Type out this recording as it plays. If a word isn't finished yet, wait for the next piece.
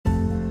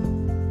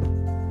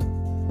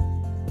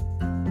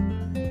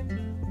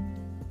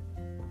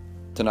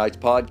Tonight's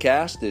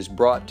podcast is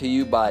brought to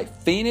you by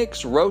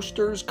Phoenix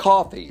Roasters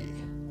Coffee,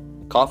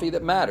 coffee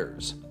that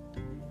matters.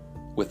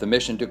 With the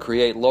mission to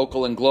create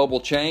local and global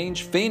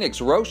change, Phoenix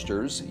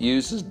Roasters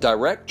uses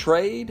direct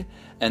trade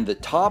and the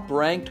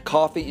top-ranked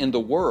coffee in the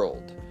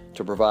world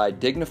to provide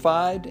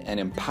dignified and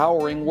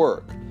empowering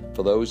work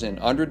for those in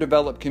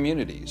underdeveloped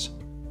communities.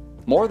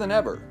 More than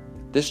ever,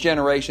 this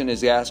generation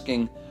is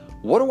asking,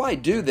 what do I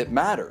do that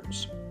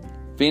matters?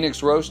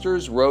 Phoenix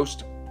Roasters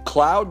roast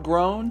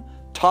cloud-grown,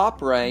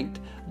 top-ranked,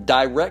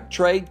 direct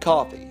trade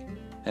coffee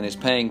and is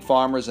paying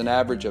farmers an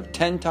average of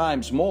 10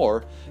 times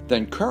more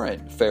than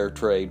current fair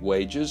trade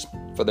wages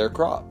for their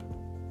crop.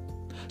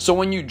 So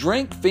when you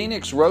drink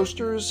Phoenix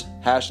Roasters,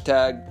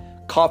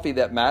 #coffee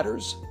that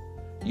matters,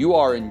 you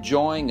are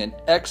enjoying an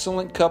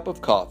excellent cup of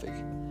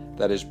coffee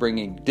that is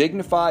bringing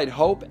dignified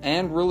hope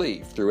and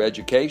relief through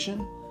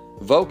education,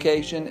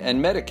 vocation, and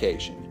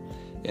medication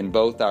in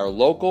both our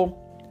local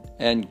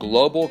and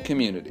global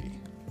community.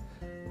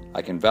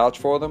 I can vouch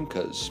for them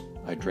because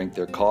I drink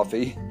their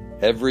coffee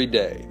every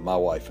day, my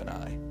wife and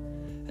I,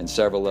 and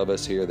several of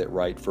us here that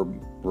write for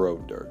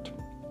Road Dirt.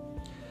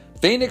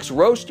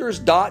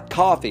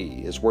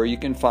 PhoenixRoasters.coffee is where you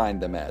can find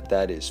them at.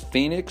 That is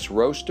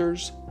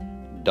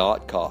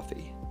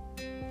PhoenixRoasters.coffee.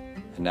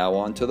 And now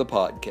on to the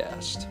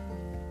podcast.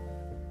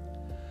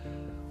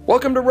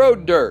 Welcome to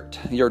Road Dirt,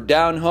 your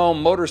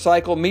down-home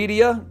motorcycle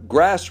media,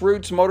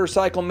 grassroots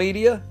motorcycle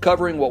media,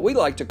 covering what we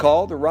like to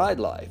call the ride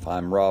life.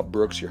 I'm Rob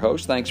Brooks, your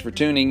host. Thanks for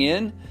tuning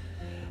in.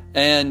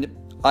 And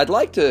I'd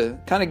like to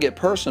kind of get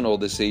personal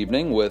this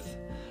evening with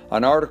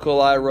an article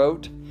I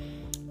wrote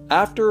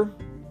after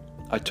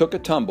I took a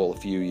tumble a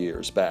few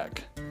years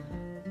back.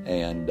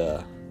 And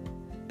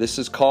this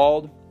is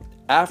called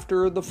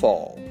After the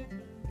Fall.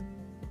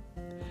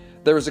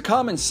 There is a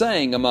common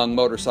saying among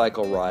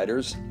motorcycle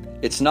riders,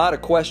 it's not a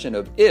question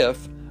of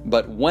if,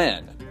 but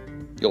when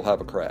you'll have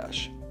a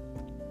crash.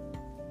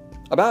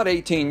 About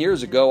 18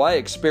 years ago, I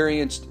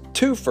experienced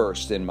two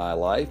firsts in my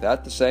life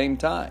at the same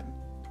time.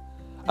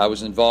 I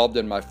was involved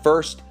in my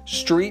first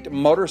street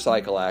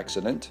motorcycle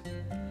accident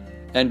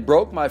and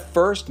broke my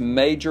first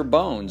major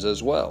bones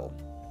as well.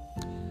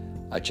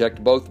 I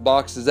checked both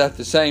boxes at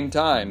the same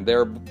time,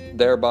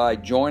 thereby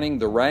joining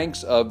the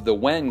ranks of the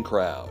when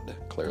crowd,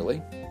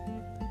 clearly.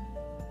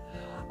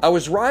 I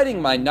was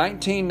riding my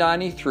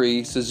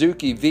 1993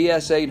 Suzuki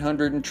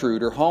VS800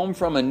 Intruder home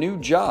from a new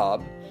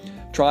job,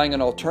 trying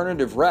an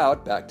alternative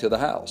route back to the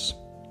house.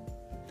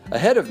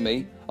 Ahead of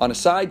me, on a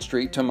side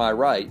street to my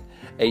right,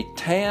 a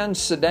tan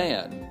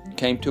sedan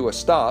came to a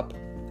stop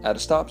at a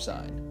stop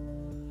sign.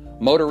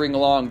 Motoring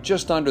along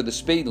just under the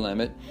speed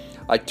limit,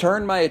 I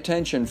turned my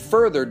attention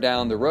further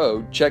down the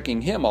road,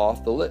 checking him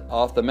off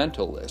the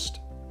mental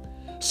list.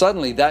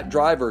 Suddenly, that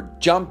driver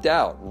jumped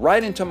out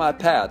right into my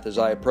path as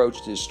I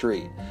approached his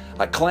street.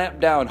 I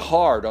clamped down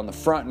hard on the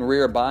front and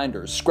rear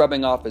binders,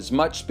 scrubbing off as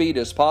much speed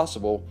as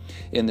possible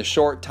in the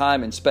short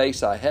time and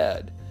space I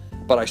had,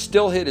 but I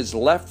still hit his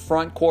left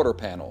front quarter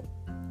panel,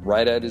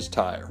 right at his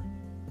tire.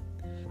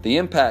 The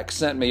impact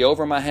sent me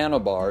over my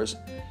handlebars,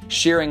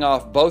 shearing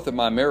off both of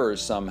my mirrors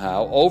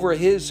somehow, over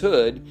his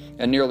hood,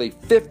 and nearly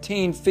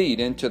 15 feet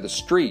into the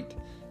street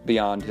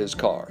beyond his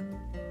car.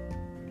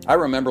 I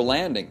remember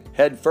landing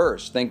head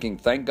first, thinking,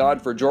 thank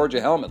God for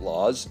Georgia helmet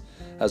laws,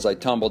 as I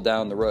tumbled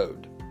down the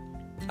road.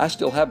 I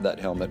still have that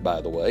helmet,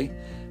 by the way,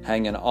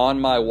 hanging on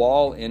my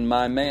wall in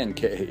my man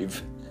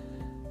cave.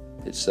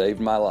 It saved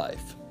my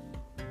life.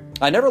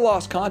 I never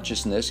lost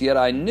consciousness, yet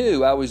I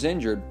knew I was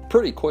injured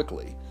pretty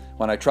quickly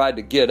when I tried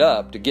to get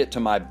up to get to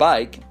my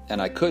bike,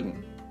 and I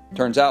couldn't.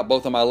 Turns out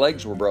both of my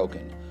legs were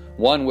broken,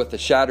 one with a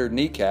shattered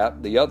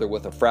kneecap, the other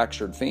with a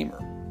fractured femur.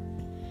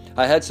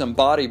 I had some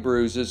body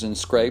bruises and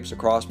scrapes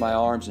across my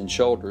arms and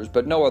shoulders,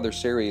 but no other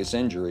serious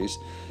injuries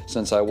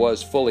since I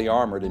was fully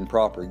armored in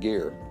proper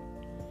gear.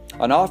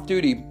 An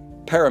off-duty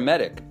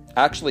paramedic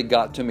actually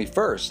got to me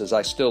first as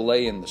I still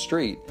lay in the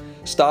street,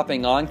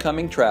 stopping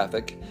oncoming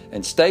traffic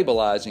and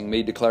stabilizing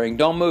me, declaring,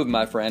 "Don't move,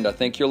 my friend, I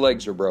think your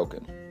legs are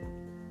broken."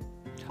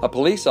 A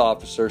police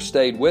officer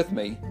stayed with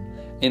me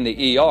in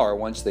the ER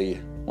once the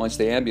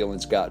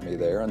ambulance got me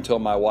there until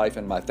my wife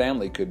and my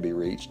family could be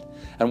reached.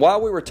 And while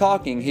we were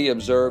talking, he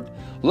observed,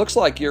 "Looks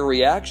like your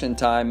reaction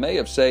time may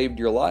have saved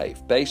your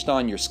life. Based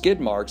on your skid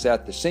marks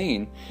at the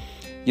scene,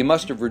 you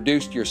must have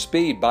reduced your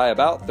speed by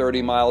about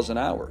 30 miles an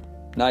hour.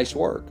 Nice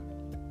work."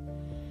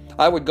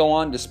 I would go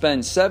on to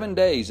spend 7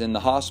 days in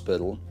the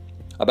hospital,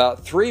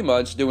 about 3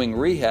 months doing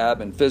rehab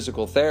and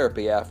physical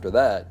therapy after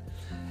that,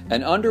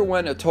 and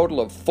underwent a total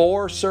of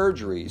 4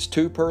 surgeries,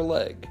 2 per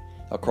leg,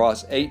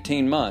 across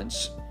 18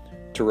 months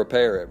to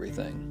repair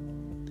everything.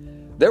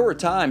 There were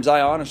times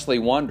I honestly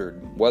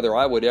wondered whether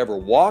I would ever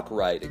walk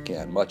right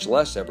again, much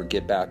less ever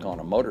get back on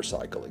a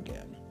motorcycle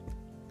again.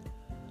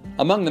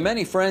 Among the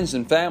many friends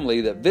and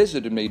family that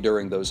visited me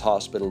during those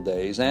hospital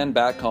days and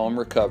back home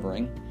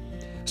recovering,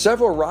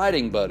 several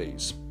riding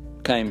buddies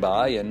came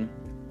by and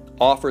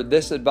offered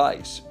this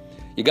advice.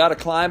 You got to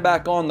climb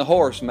back on the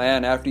horse,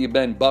 man, after you've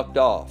been bucked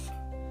off.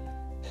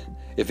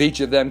 If each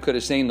of them could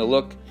have seen the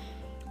look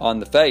on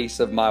the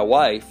face of my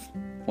wife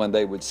when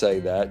they would say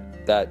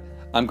that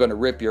I'm going to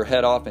rip your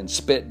head off and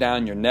spit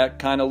down your neck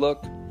kind of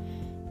look.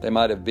 They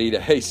might have beat a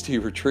hasty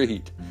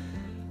retreat.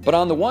 But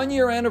on the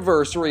 1-year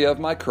anniversary of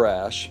my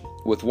crash,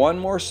 with one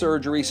more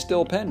surgery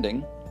still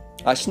pending,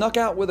 I snuck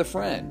out with a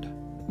friend,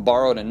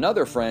 borrowed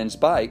another friend's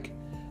bike,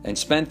 and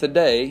spent the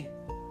day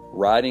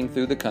riding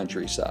through the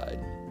countryside.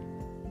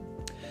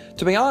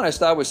 To be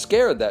honest, I was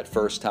scared that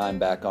first time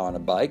back on a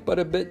bike, but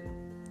a bit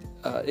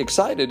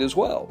excited as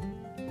well.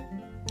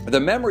 The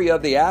memory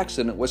of the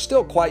accident was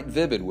still quite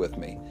vivid with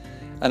me,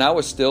 and I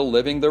was still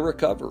living the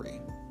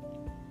recovery.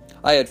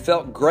 I had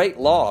felt great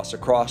loss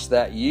across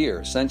that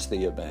year since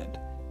the event,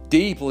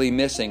 deeply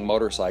missing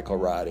motorcycle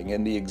riding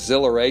and the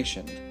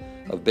exhilaration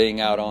of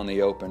being out on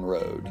the open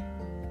road.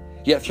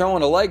 Yet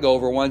throwing a leg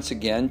over once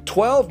again,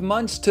 12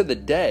 months to the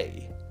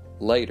day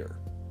later,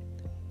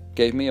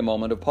 gave me a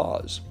moment of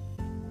pause.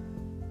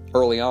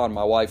 Early on,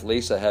 my wife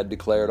Lisa had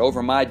declared,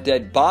 "Over my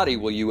dead body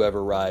will you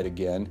ever ride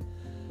again?"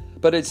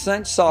 But had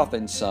since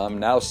softened some,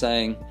 now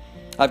saying,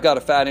 "I've got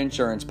a fat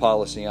insurance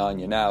policy on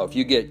you now. If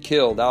you get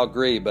killed, I'll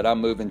agree, but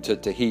I'm moving to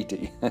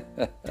Tahiti."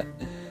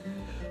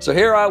 So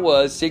here I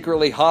was,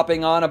 secretly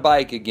hopping on a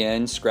bike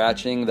again,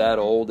 scratching that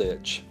old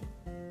itch.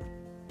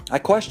 I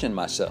questioned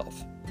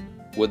myself.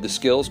 Would the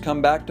skills come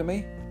back to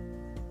me?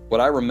 Would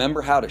I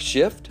remember how to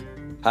shift,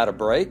 how to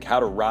brake, how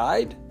to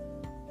ride?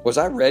 Was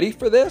I ready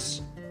for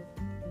this?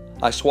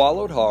 I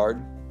swallowed hard,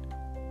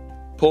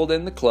 pulled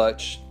in the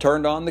clutch,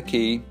 turned on the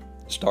key,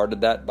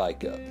 started that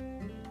bike up.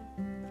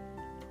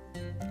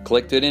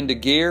 Clicked it into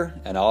gear,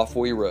 and off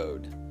we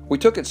rode. We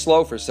took it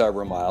slow for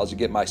several miles to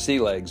get my sea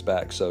legs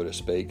back, so to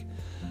speak.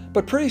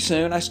 But pretty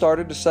soon I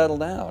started to settle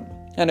down,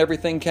 and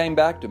everything came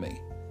back to me,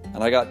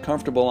 and I got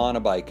comfortable on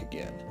a bike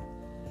again.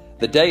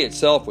 The day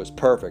itself was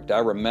perfect. I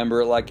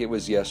remember it like it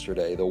was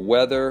yesterday. The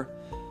weather,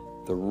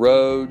 the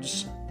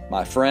roads,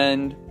 my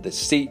friend, the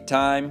seat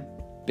time,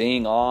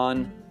 being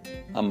on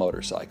a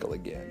motorcycle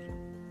again.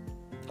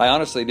 I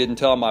honestly didn't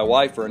tell my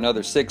wife for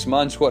another 6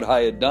 months what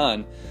I had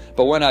done,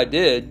 but when I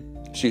did,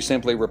 she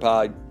simply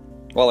replied,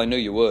 "Well, I knew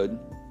you would,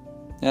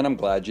 and I'm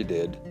glad you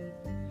did."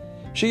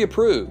 She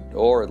approved,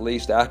 or at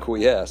least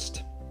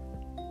acquiesced.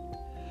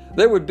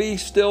 There would be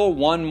still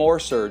one more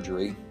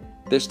surgery,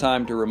 this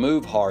time to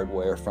remove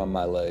hardware from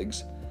my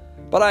legs,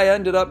 but I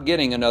ended up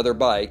getting another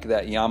bike,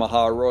 that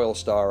Yamaha Royal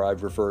Star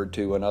I've referred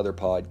to in other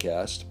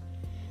podcasts,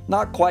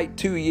 not quite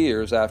 2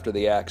 years after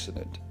the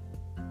accident.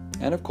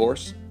 And of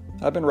course,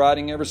 I've been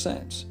riding ever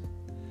since.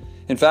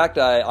 In fact,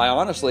 I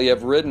honestly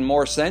have ridden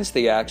more since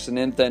the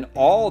accident than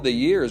all the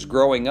years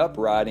growing up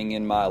riding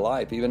in my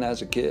life, even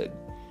as a kid.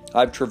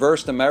 I've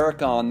traversed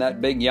America on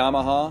that big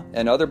Yamaha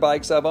and other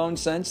bikes I've owned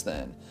since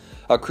then,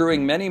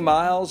 accruing many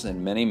miles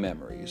and many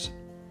memories.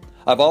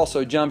 I've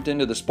also jumped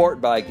into the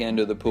sport bike end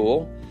of the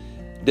pool,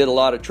 did a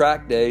lot of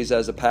track days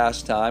as a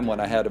pastime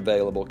when I had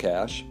available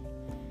cash.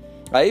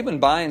 I even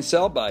buy and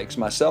sell bikes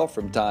myself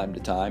from time to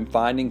time,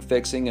 finding,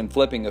 fixing, and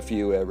flipping a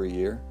few every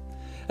year.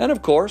 And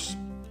of course,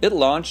 it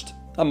launched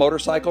a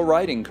motorcycle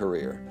riding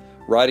career,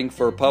 writing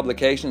for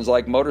publications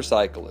like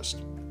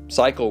Motorcyclist,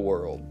 Cycle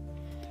World,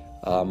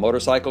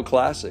 Motorcycle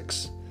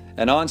Classics,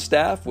 and on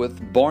staff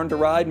with Born to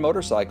Ride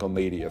Motorcycle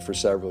Media for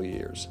several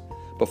years,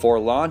 before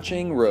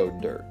launching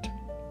Road Dirt.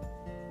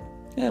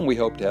 And we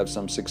hope to have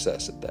some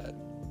success at that.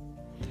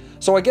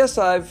 So I guess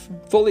I've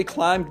fully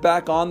climbed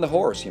back on the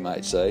horse, you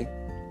might say.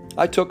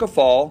 I took a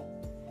fall,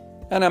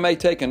 and I may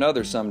take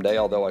another someday,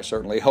 although I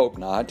certainly hope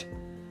not.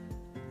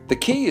 The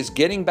key is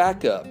getting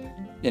back up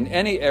in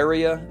any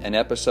area and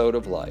episode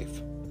of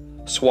life.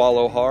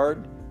 Swallow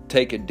hard,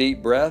 take a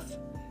deep breath,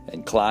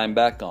 and climb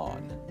back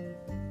on.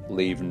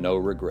 Leave no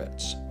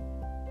regrets.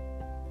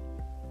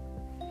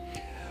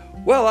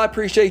 Well, I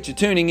appreciate you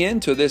tuning in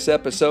to this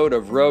episode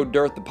of Road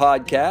Dirt, the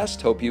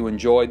podcast. Hope you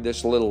enjoyed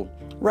this little,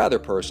 rather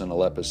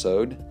personal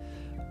episode,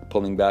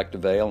 pulling back the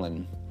veil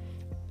and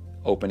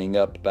opening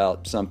up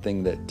about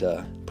something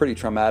that pretty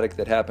traumatic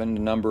that happened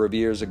a number of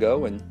years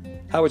ago and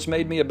how it's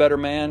made me a better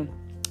man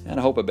and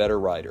I hope a better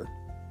rider.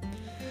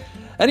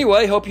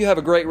 Anyway, hope you have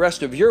a great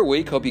rest of your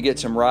week. Hope you get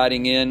some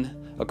riding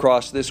in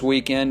across this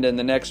weekend and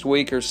the next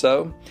week or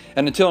so.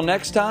 And until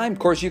next time, of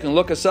course, you can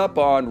look us up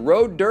on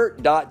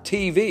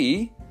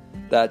roaddirt.tv.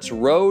 That's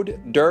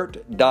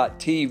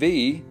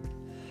roaddirt.tv.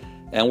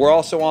 And we're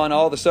also on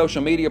all the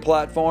social media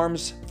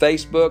platforms,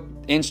 Facebook,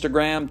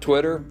 Instagram,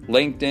 Twitter,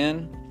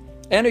 LinkedIn,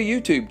 and a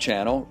YouTube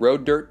channel,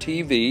 Road Dirt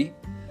TV,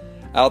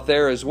 out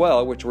there as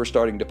well, which we're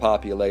starting to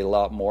populate a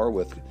lot more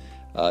with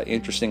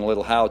interesting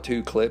little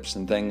how-to clips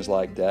and things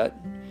like that.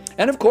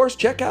 And of course,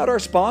 check out our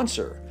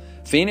sponsor,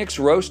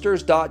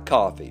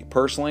 PhoenixRoasters.coffee.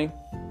 Personally,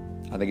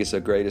 I think it's the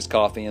greatest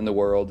coffee in the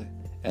world,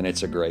 and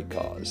it's a great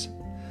cause.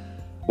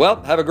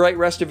 Well, have a great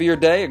rest of your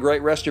day, a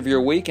great rest of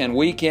your week and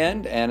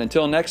weekend, and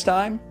until next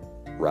time,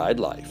 ride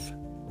life.